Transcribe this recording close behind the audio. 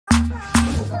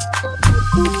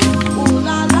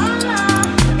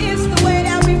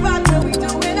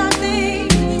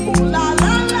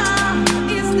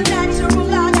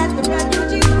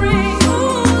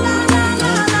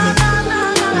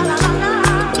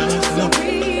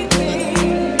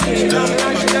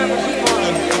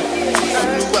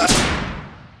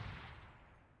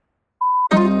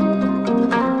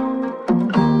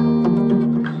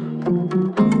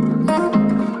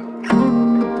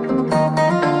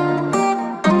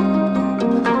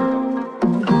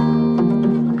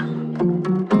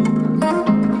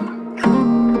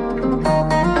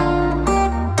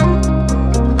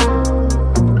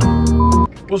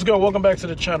What's good? Welcome back to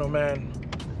the channel, man.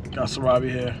 Got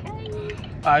Sarabi here.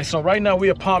 All right, so right now we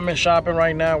apartment shopping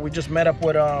right now. We just met up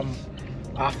with our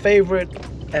favorite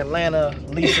Atlanta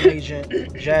leasing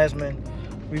agent, Jasmine.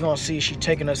 We're gonna see she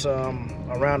taking us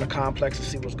around the complex to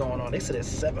see what's going on. They said it's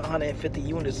 750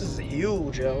 units. This is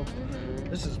huge, yo.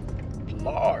 This is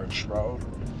large, bro.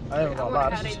 I ain't gonna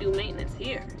lie. How they do maintenance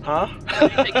here? Huh? How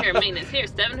they take care of maintenance here?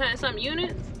 700 something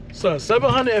units? So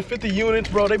 750 units,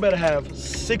 bro. They better have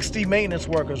 60 maintenance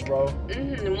workers, bro.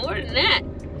 More than that.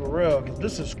 For real, 'cause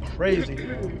this is crazy,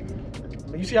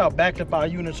 bro. You see how backed up our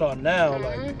units are now,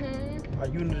 like our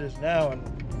unit is now, and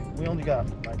we only got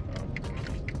like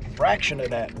a fraction of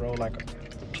that, bro, like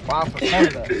 5%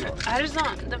 of that. So. I just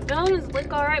don't, the buildings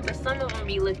look all right, but some of them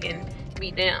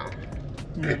be down.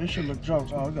 Yeah, this should look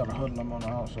jokes. Oh, we got a hoodlum on the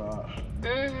outside.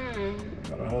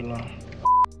 Got a hoodlum.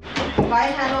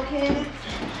 White handle candy.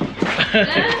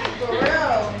 For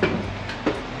real.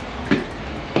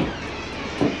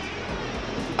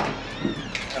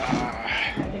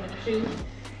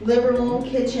 Living room,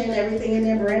 kitchen, everything in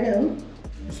there brand new.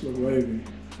 This look wavy.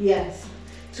 Yes.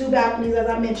 2 balconies, as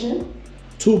I mentioned.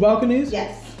 2 balconies?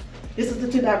 Yes. This is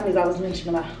the 2 balconies I was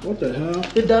mentioning about. What the hell?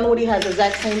 The Dunwoody has the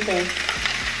exact same thing.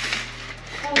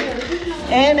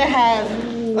 And it has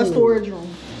a storage room.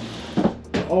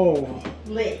 Oh.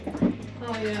 Lit.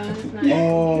 Oh yeah, that's nice.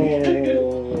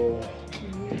 Oh.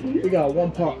 We got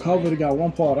one part covered, we got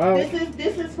one part out.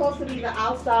 This is supposed to be the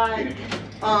outside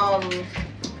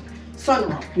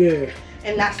sunroom. Yeah.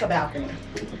 And that's the balcony.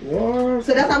 What?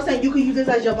 So that's what I'm saying. You can use this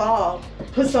as your ball.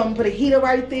 Put a heater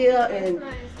right there, and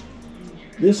Nice.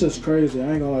 This is crazy.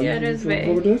 I ain't gonna lie. Yeah, it is big.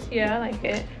 With this? Yeah, I like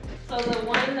it. So the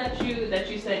one that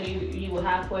you said you will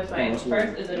have for us right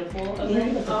first, is it a full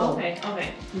upgrade? Yeah, Oh, okay.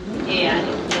 Yeah, I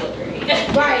need a full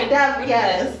upgrade. right. That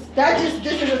yes. This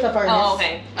is just the furnace. Oh,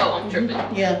 okay. Oh, I'm tripping.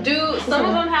 Yeah. Do some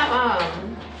of them have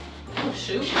oh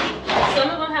shoot. Some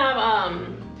of them have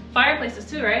fireplaces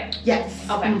too, right? Yes.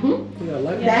 Okay.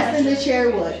 Yeah, That's in the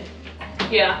cherry wood.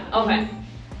 Yeah. Okay.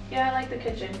 Yeah, I like the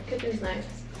kitchen. Kitchen's nice.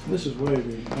 This is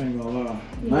wavy. I ain't gonna lie.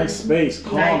 Nice space,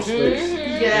 calm space.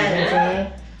 Yes. You know what I'm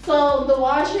saying? So the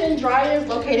washer and dryer is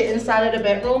located inside of the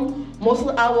bedroom. Most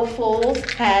of our fulls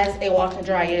has a washer and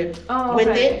dryer with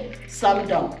it. Some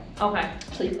don't. Okay.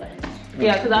 So you go ahead.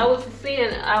 Yeah, because I was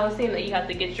seeing that you have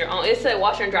to get your own. It said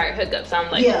washer and dryer hookup, so I'm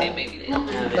like, okay, maybe they don't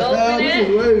have it. Hell, this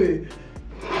is wavy.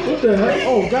 What the heck?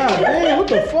 Oh god damn! What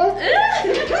the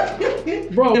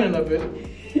fuck? Bro, end of it.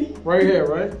 Right here,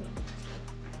 right?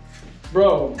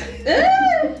 Bro,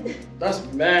 that's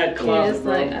mad closet,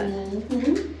 bro.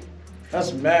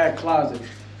 That's mad closet.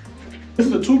 This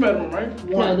is a 2-bedroom, right?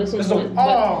 No, this one's one.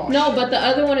 Oh, no, but the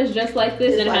other one is just like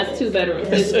this, and it has 2 bedrooms.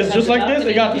 It's just like this?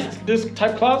 They got this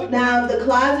type closet? Now the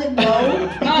closet, no,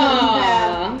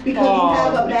 because you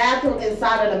have a bathroom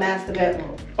inside of the master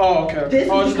bedroom. Oh, okay. This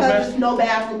is because there's no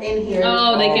bathroom in here.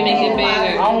 Oh, they can make it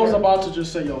bigger. I was about to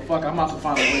just say, yo, fuck, I'm about to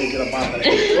find a way to get up out of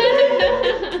that.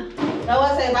 I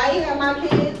was saying, if I ain't have my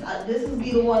kids, this is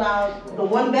be the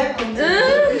one bedroom.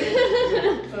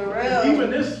 For real.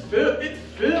 Even this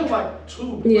feels like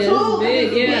 2. Yeah, it's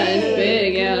big. Yeah, it's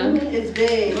big. Yeah. It's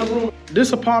big.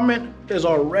 This apartment is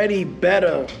already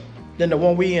better than the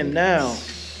one we in now,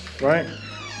 right?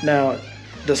 Now,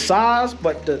 the size,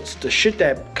 but the shit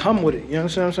that come with it, you know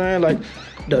what I'm saying? Like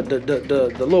the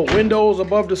little windows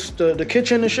above the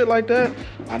kitchen and shit like that.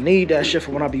 I need that shit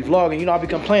for when I be vlogging. You know, I be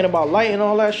complaining about light and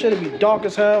all that shit. It be dark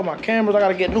as hell. My cameras, I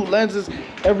gotta get new lenses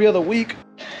every other week.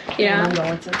 Yeah.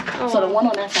 So the one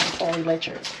on that side is all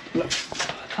electric.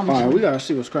 All right, we gotta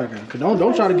see what's cracking. Cause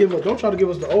don't try to give us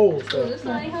the old stuff. This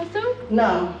not your house too?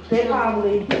 No, they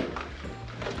probably.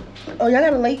 Oh, y'all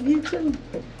got a lake view too.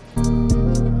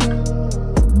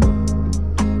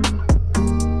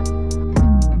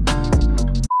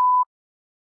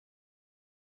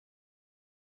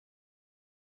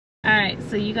 All right,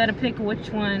 so you gotta pick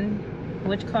which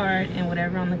card, and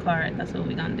whatever on the card. That's what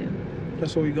we gonna do.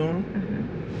 That's what we going?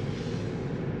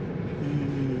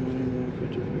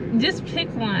 Just pick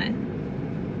one.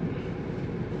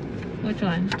 Which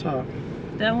one? Top.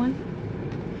 That one?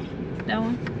 That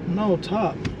one? No,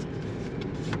 top.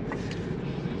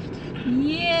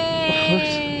 Yay!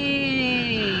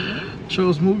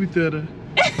 Chose movie theater.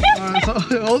 Alright, so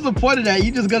what was the point of that?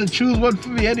 You just gotta choose one for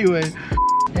me anyway.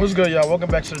 What's good, y'all?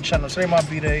 Welcome back to the channel. Today my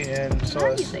B-Day, and so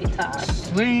How do you say top?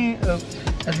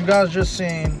 as you guys just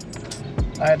seen,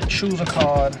 I had to choose a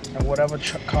card, and whatever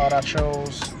card I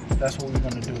chose, that's what we're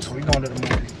gonna do. So we're going to the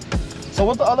movie. So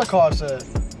what the other card said?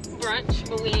 Brunch,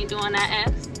 but we ain't doing that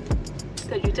ass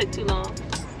because you took too long.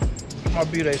 My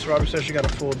B-Day, so Robbie said she got a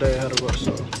full day ahead of us,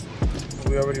 so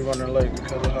we already running late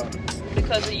because of her.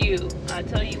 Because of you. I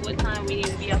tell you what time we need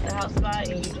to be out the house by,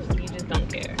 and you just don't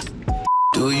care.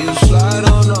 Do you slide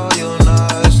on all your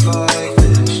nights like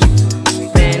this?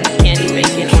 Then candy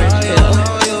bacon orange pill.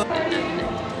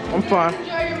 I'm fine.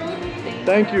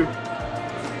 Thank you.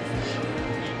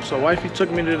 So wifey took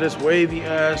me to this wavy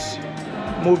ass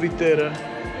movie theater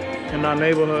in our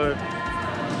neighborhood.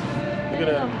 Look at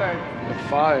that. The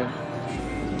fire.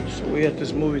 So we at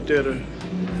this movie theater.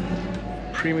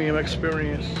 Premium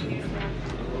experience.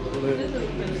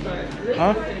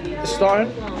 Huh? It's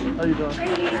starting? How you doing? So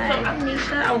I'm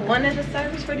Nisha. I'm one of the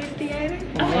servers for this theater.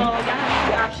 So y'all have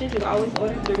two options. You can always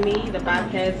order through me. The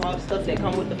bypass, all the stuff that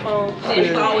come with the phone. And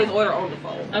you can always order on the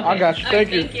phone. Okay. I got you.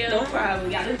 Thank you. No problem.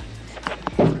 We got it.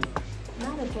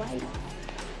 Not as light.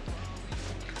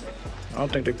 I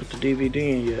don't think they put the DVD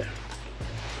in yet.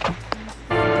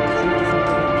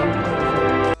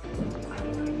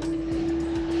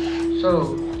 So,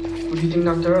 what do you think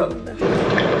knocked her up?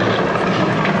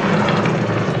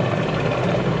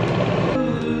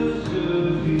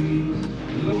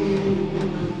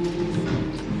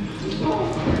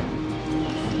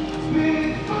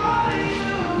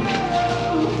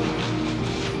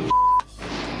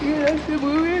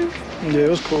 Yeah, it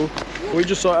was cool. We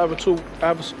just saw Avatar.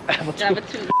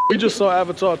 We just saw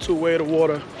Avatar 2: Way of the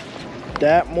Water.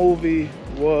 That movie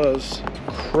was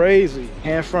crazy.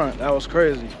 Hand front, that was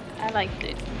crazy. I liked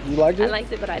it. You liked it? I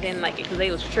liked it, but I didn't like it because they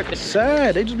was tripping.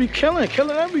 Sad. They just be killing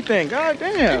everything. God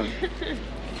damn.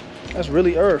 That's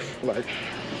really Earth. Like.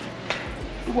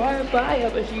 Why buy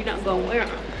them if you're not gonna wear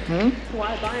them? Hmm?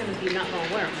 Why buy them if you're not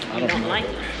gonna wear them? You don't like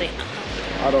them. They not.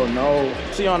 I don't know.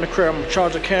 See you on the crib. I'm gonna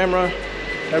charge the camera,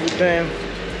 everything.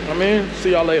 I mean,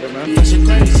 see y'all later, man.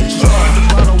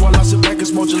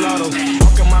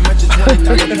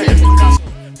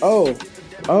 Oh.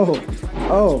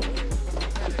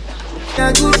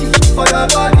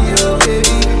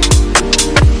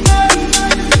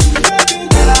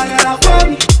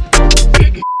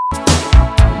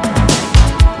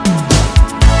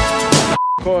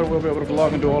 Record, we'll be able to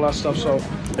vlog and do all that stuff. So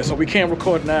we can't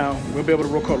record now. We'll be able to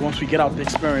record once we get out the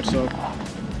experience. So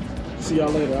see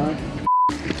y'all later, all right?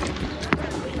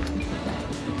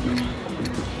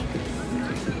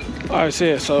 All right,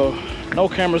 so no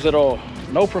cameras at all.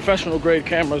 No professional grade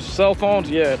cameras. Cell phones,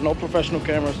 yeah, no professional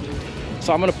cameras.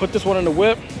 So I'm gonna put this one in the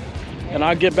whip and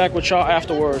I'll get back with y'all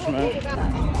afterwards, man.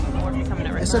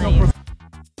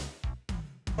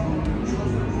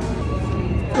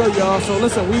 Good, y'all. So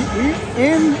listen, we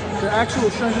in the actual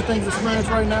Stranger Things experience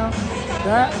right now.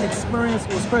 That experience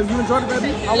was crazy. You enjoyed it, baby?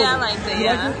 Yeah, I liked it,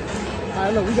 yeah. All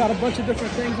right, look, we got a bunch of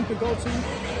different things we could go to.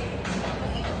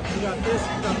 We got this,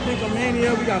 we got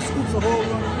Pinkomania, we got Scoops Ahoy.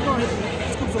 We're gonna hit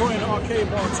Scoops Ahoy in the arcade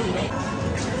bar too, though.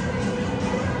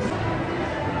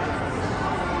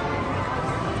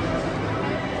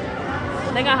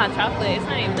 They got hot chocolate. It's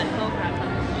not even that cold hot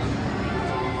chocolate.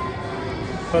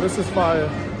 But this is fire.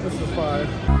 This is fire.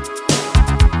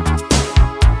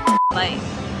 Like,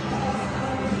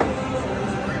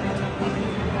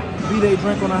 B-Day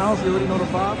drink on the house. You already know the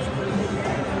vibes.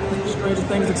 Stranger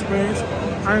Things experience.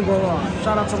 I ain't gonna lie.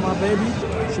 Shout out to my baby.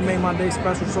 She made my day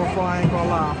special so far. I ain't gonna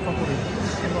lie. I fuck with her.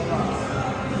 I ain't gonna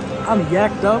lie. I'm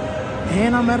yacked up.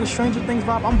 And I'm at a Stranger Things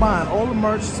vibe. I'm buying all the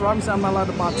merch. So I'm saying I'm not allowed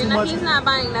to buy too much. he's not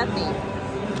buying nothing.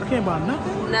 I can't buy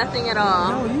nothing. Nothing at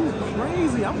all. No, you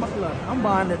crazy. I'm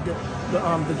buying the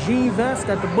jean vest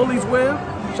that the bullies wear.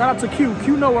 Shout out to Q.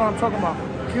 Q know what I'm talking about.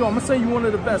 Q, I'm gonna send you one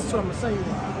of the vests too. I'm gonna send you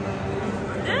one.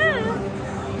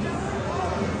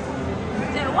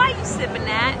 Dude, why you sipping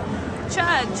that?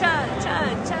 Chug, chug,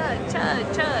 chug, chug,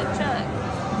 chug, chug, chug.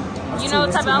 You know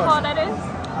what type of alcohol that is?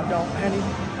 I don't. Henny.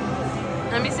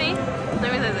 Let me see.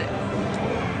 Let me taste it.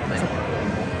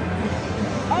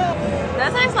 That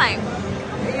tastes like,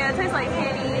 yeah, it tastes like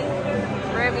Henny,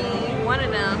 Remy, one of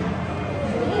them.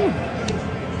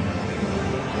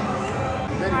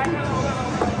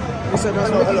 He said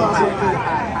that's what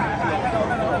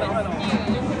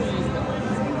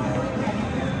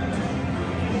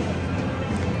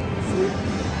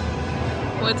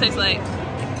What it tastes like?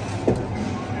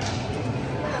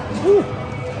 Ooh.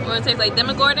 What it tastes like?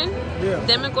 Demogorgon? Yeah.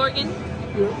 Demogorgon?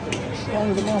 Yeah.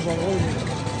 Strong as a motherfucker.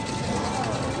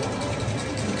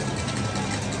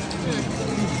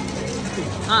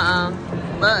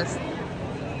 Bust.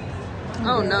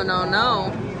 Oh, no, no,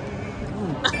 no.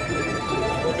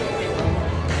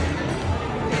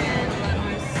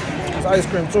 It's ice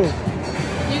cream too.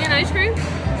 You get ice cream?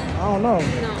 I don't know.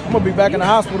 I'm gonna be back in the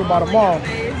hospital by tomorrow.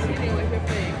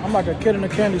 I'm like a kid in a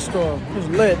candy store. It's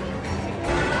lit.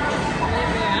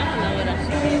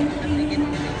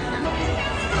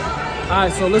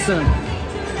 Alright, so listen.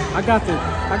 I got the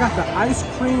ice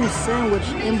cream sandwich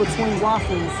in between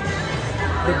waffles.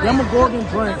 The Demogorgon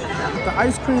drink, the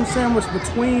ice cream sandwich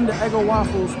between the Eggo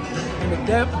waffles and the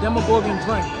Demogorgon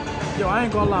drink. Yo, I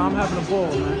ain't gonna lie, I'm having a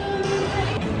ball, man.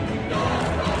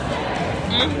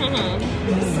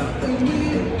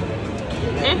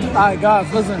 Alright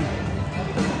guys, listen.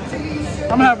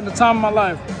 I'm having the time of my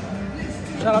life.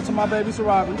 Shout out to my baby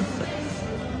Sarabi.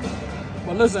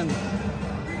 But listen,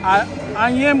 I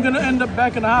am gonna end up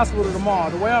back in the hospital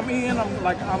tomorrow. The way I'm eating,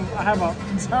 I have a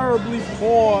terribly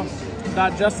poor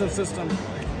digestive system.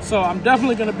 So I'm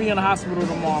definitely gonna be in the hospital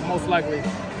tomorrow, most likely.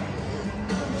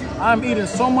 I'm eating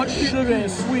so much sugar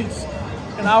and sweets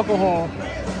and alcohol.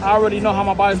 I already know how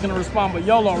my body's gonna respond, but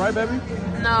YOLO, right, baby?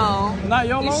 No. Not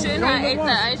YOLO? You shouldn't have ate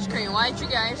that ice cream. Why'd you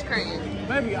get ice cream?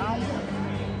 Baby,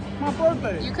 my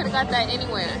birthday. You could have got that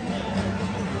anywhere.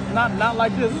 Not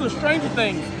like this. This is Stranger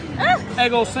Things.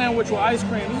 Eggo sandwich with ice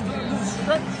cream. This is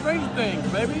Stranger Things,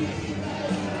 baby.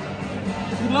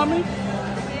 You love me?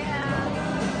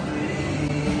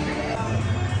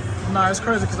 Nah, it's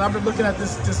crazy because I've been looking at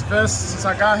this vest since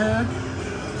I got here.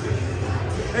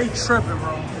 They tripping,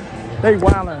 bro. They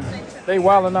wildin'. They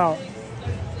wildin' out.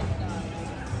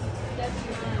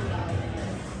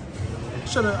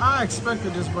 I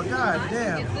expected this, but god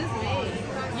damn. You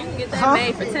can get that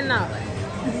made for $10.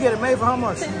 You can get it made for how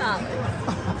much?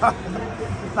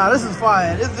 $10. Nah, this is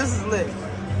fire. This is lit.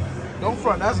 Don't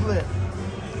front, that's lit.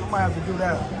 I might have to do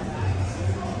that.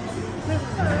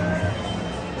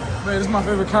 Man, this is my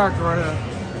favorite character right here.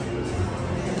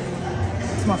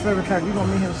 This is my favorite character. You're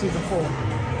gonna meet him season 4.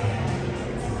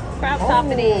 Crop top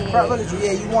it is. Crop, look at you.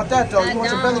 Yeah, you want that though. You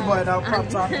want your belly button out, crop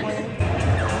top queen.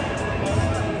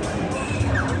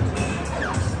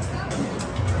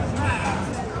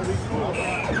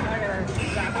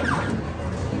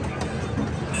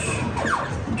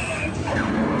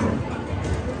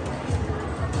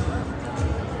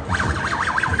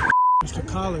 Mr.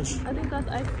 College. I think that's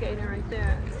ice skating right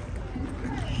there.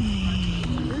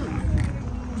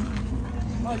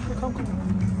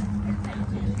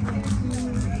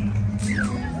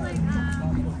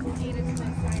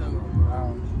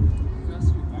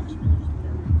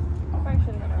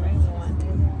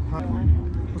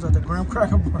 Was that the graham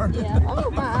cracker burn? Yeah. Oh,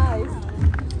 my eyes.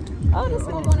 Oh, this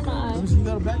one in my eyes. You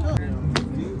gotta back up.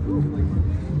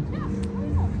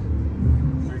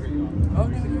 Oh,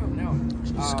 no.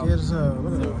 She's scared as hell.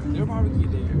 Look at her. They're barbecue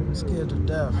there. Scared to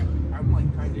death. I'm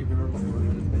like kind of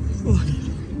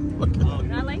Look at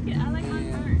her. I like it. I like my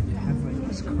nerd.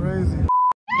 It's crazy.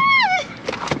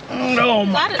 No,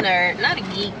 my. Not a nerd, not a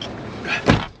geek.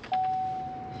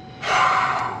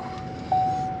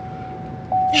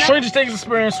 Stranger Things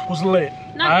experience was lit.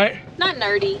 Alright? Not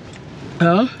nerdy.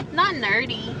 Huh? Not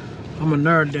nerdy. I'm a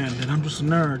nerd then. I'm just a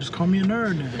nerd. Just call me a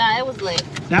nerd then. Nah, it was lit.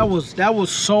 That was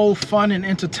so fun and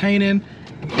entertaining.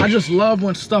 I just love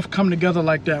when stuff come together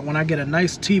like that. When I get a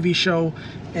nice TV show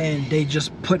and they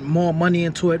just put more money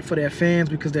into it for their fans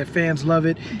because their fans love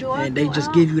it and they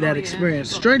just give you that experience.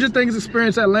 Stranger Things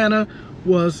experience Atlanta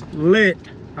was lit.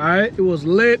 Alright? It was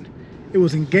lit. It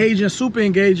was engaging, super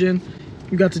engaging.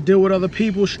 You got to deal with other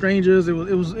people, strangers. It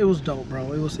was dope,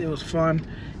 bro. It was fun.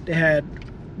 They had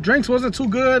drinks wasn't too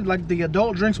good, like the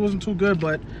adult drinks wasn't too good,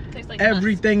 but like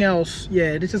everything else,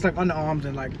 yeah, it's just like underarms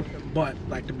and like butt,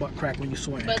 like the butt crack when you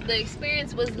swing. But the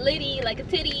experience was litty, like a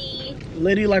titty.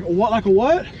 Litty, like a what? Like a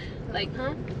what? Like,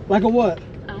 huh? Like a what?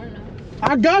 I don't know.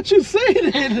 I got you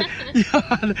saying it.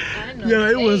 Yeah,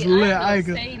 it was lit. I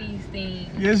don't say these things.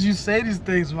 Yes, you say these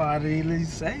things, Marty. You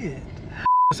say it.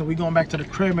 So we going back to the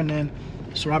crib, and then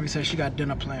Sarabi said she got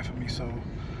dinner planned for me, so.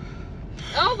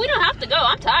 Oh, we don't have to go.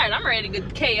 I'm tired. I'm ready to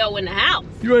get KO in the house.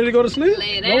 You ready to go to sleep?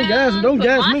 Lay down, don't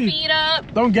gas my me. Feet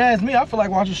up. Don't gas me. I feel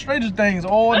like watching Stranger Things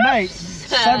all night.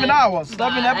 7 hours,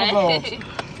 7 episodes.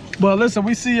 But listen,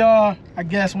 we see y'all, I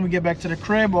guess, when we get back to the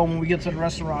crib or when we get to the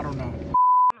restaurant. I don't know.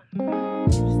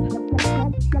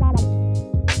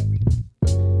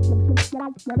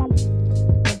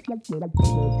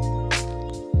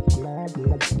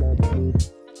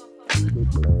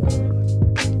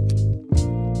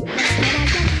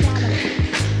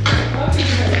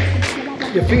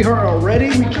 Your feet hurt already?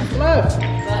 We just left.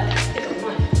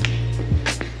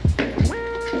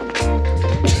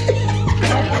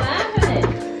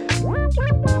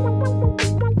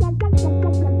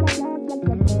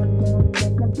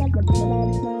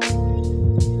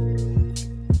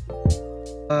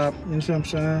 You know what I'm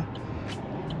saying?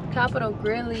 Capital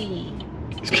Grille.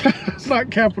 It's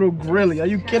not Capital Grille. Are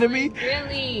you kidding me?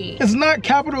 Grille. It's not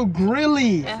Capital Grille.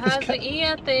 It has the E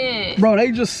at the end. Bro,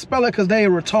 they just spell it because they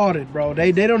retarded, bro.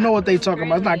 They don't know what they talking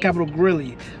about. It's not Capital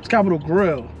Grille. It's Capital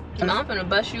Grill. And I'm finna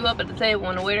bust you up at the table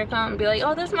when the waiter come and be like,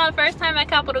 oh, this is my first time at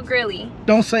Capital Grille.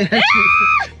 Don't say that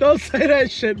shit. Don't say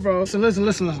that shit, bro. So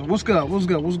listen. What's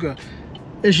good?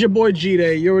 It's your boy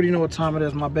G-Day. You already know what time it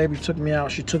is. My baby took me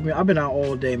out. She took me. I've been out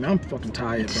all day, man. I'm fucking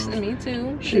tired, bro. Me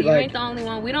too. She you ain't the only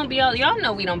one. We don't be out. Y'all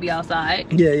know we don't be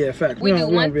outside. Yeah, fact. We do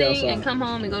one thing and come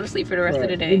home and go to sleep for the rest of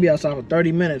the day. We be outside for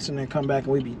 30 minutes and then come back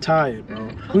and we be tired, bro.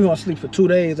 We gonna sleep for 2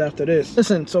 days after this.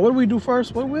 Listen, so what do we do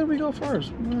first? Where do we go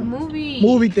first?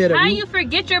 Movie theater. How you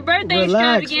forget your birthday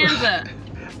extravaganza?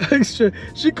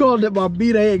 She called it my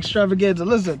B-Day extravaganza.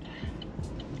 Listen,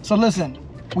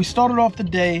 we started off the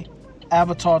day.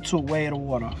 Avatar 2, Way of the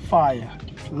Water, fire,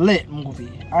 lit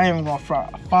movie. I ain't even gonna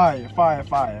front, fire.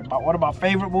 But one of my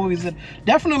favorite movies,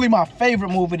 definitely my favorite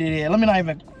movie of the year. Let me not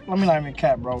even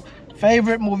cap, bro.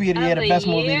 Favorite movie of the year, the best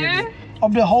movie of the year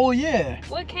of the whole year.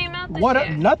 What came out this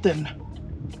year?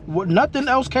 Nothing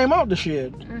else came out this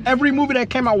year. Every movie that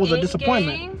came out was a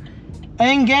disappointment.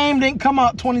 Endgame didn't come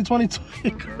out 2022.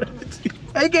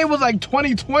 Endgame was like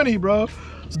 2020, bro.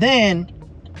 Then.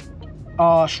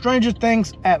 Stranger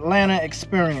Things Atlanta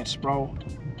experience, bro.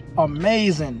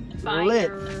 Amazing. Fire.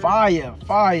 Lit.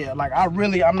 Fire. Like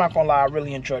I'm not gonna lie, I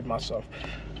really enjoyed myself.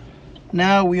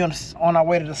 Now we on our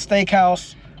way to the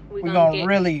steakhouse. We're gonna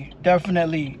really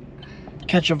definitely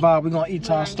catch a vibe. We're gonna eat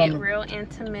to our stomach. Get real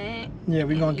intimate. Yeah,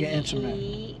 we're gonna get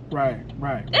intimate. Right.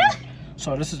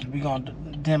 So we gonna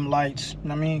dim lights, you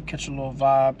know what I mean? Catch a little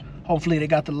vibe. Hopefully they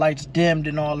got the lights dimmed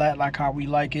and all that, like how we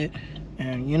like it.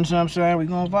 And you know what I'm saying? We're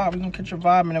gonna vibe, we're gonna catch a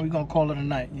vibe, and then we're gonna call it a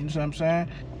night. You know what I'm saying?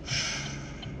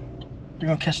 We're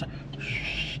gonna catch a...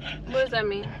 What does that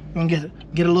mean? We're gonna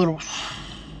get a little...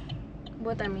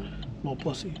 What that mean? Little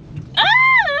pussy. Ah!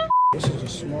 This is the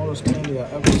smallest candy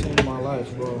I've ever seen in my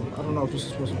life, bro. I don't know if this is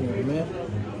supposed to be a mint.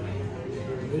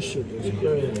 This shit is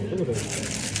crazy. Look at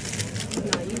this. No,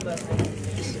 you busted.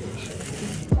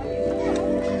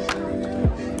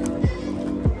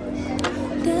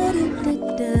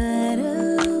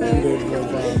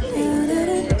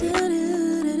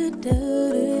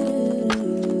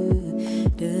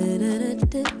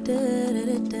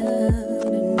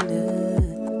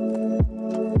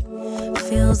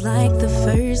 Feels like the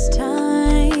first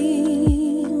time.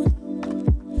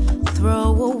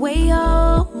 Throw away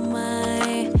all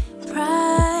my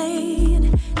pride.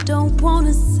 Don't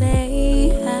wanna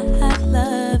say I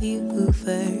love you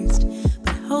first,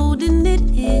 but holding it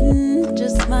in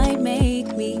just might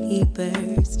make me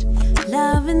burst.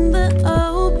 Love in the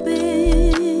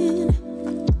open,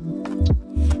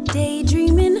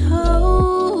 daydreaming,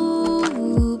 hoping,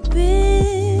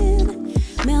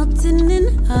 melting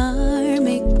in our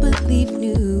make-believe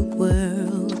new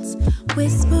worlds.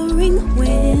 Whispering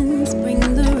winds bring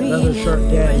the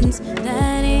reassurance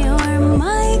that you're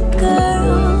my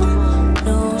girl.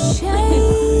 No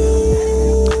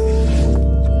shame,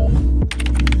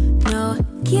 no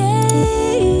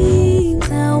games.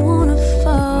 I wanna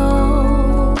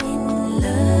fall in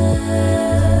love,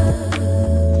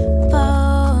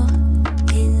 fall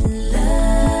in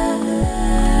love.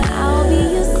 I'll be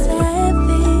your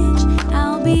savage,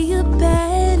 I'll be your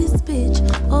baddest bitch.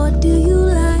 Or do you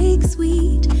like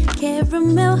sweet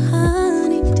caramel honey?